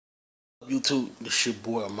YouTube? This your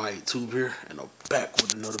boy Mike Tube here, and I'm back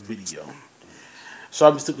with another video. So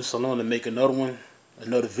I've been taking so long to make another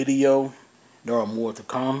video. There are more to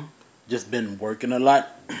come. Just been working a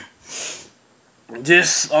lot.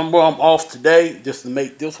 I'm off today just to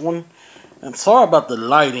make this one. And sorry about the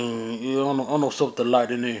lighting. I don't know what's up with the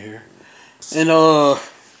lighting in here. And I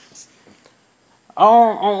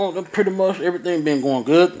pretty much everything been going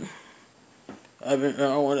good. I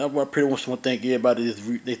pretty much want to thank everybody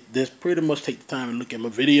that's pretty much take the time to look at my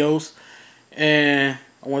videos, and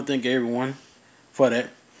I want to thank everyone for that.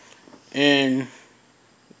 And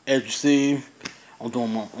as you see,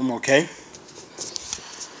 I'm okay,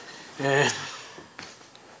 and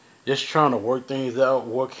just trying to work things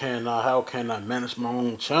out. How can I manage my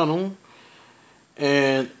own channel?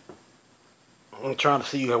 And I'm trying to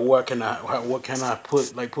see what can I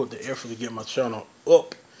put the effort to get my channel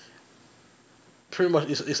up. Pretty much,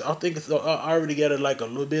 I think I already got it like a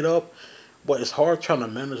little bit up, but it's hard trying to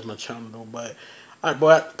manage my channel though. But I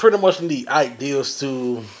pretty much need ideas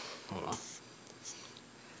to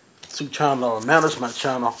trying to manage my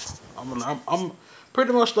channel. I'm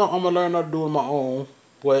pretty much I'm gonna learn how to do it on my own.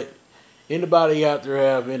 But anybody out there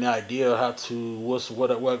have any idea how to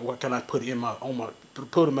what can I put in my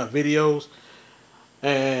videos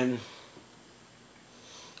and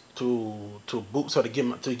to boost her to get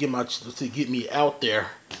me out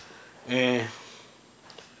there, and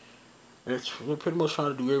we're pretty much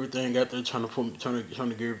trying to do everything out there, trying to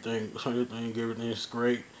get everything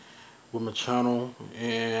great with my channel,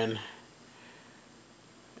 and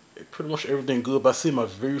pretty much everything good. But I see my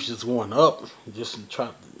views is going up. I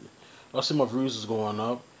see my views is going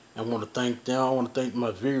up. I want to thank them. I want to thank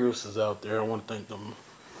my viewers is out there. I want to thank them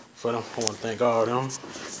for them. I want to thank all of them.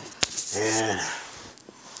 And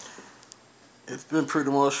it's been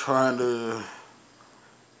pretty much trying to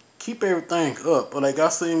keep everything up. But like I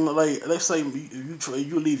seen, like let's say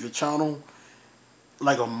you leave your channel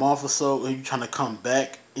like a month or so, and you trying to come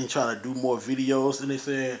back and try to do more videos, and they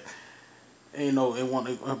said, you know,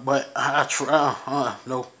 but I try.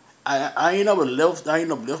 No, I ain't never left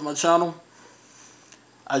my channel.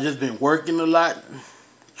 I just been working a lot,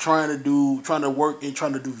 trying to work and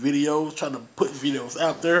trying to do videos, trying to put videos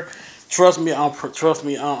out there. Trust me, I am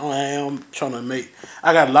trying to make.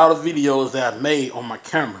 I got a lot of videos that I made on my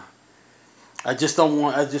camera. I just don't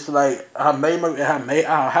want. How I made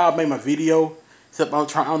my video. Except I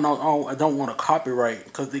don't want to copyright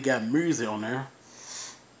because they got music on there.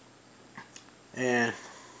 And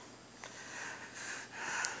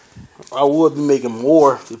I would be making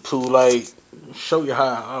more to like show you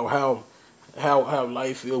how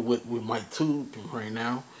life is with my tube right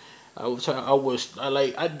now. I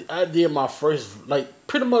did my first, like,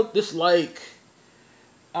 pretty much this, like,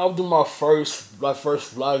 I'll do my first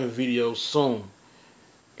vlogging video soon.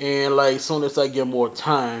 And like soon as I get more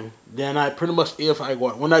time, then I pretty much,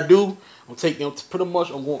 when I do, hopefully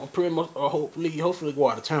go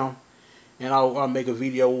out of town, and I'll make a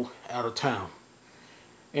video out of town.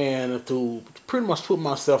 And to pretty much put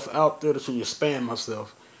myself out there to expand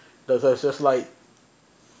myself. That's just like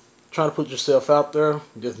trying to put yourself out there.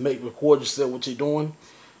 Just record yourself what you're doing.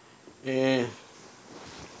 And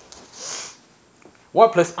one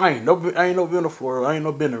place I ain't never been to Florida. I ain't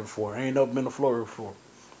never been there before. I ain't never been to Florida before.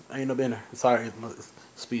 I ain't never been there. Sorry, my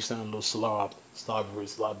speech sound a little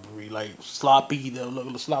slobbery, like sloppy, a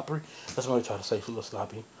little sloppery. That's what I try to say. It's a little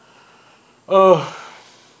sloppy. But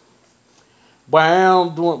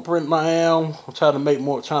I'm trying to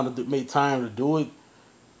make time to do it.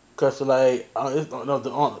 Cause like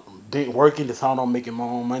working, that's how I'm making my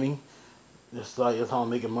own money. That's how I'm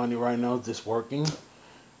making money right now. Just working,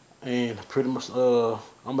 and pretty much I'm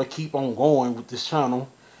gonna keep on going with this channel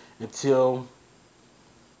until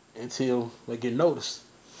I get noticed.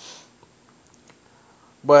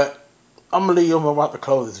 But I'm about to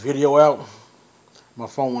close this video out. My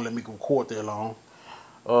phone won't let me record that long.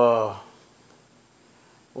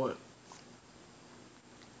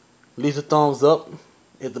 Leave a thumbs up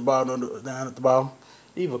at the bottom, down at the bottom.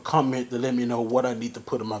 Leave a comment to let me know what I need to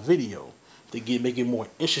put in my video to make it more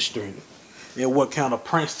interesting, and what kind of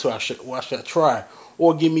pranks I should try,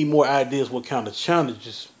 or give me more ideas what kind of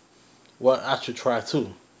challenges what I should try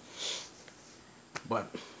too.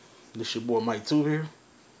 But this your boy Mike Tube here.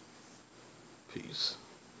 Peace.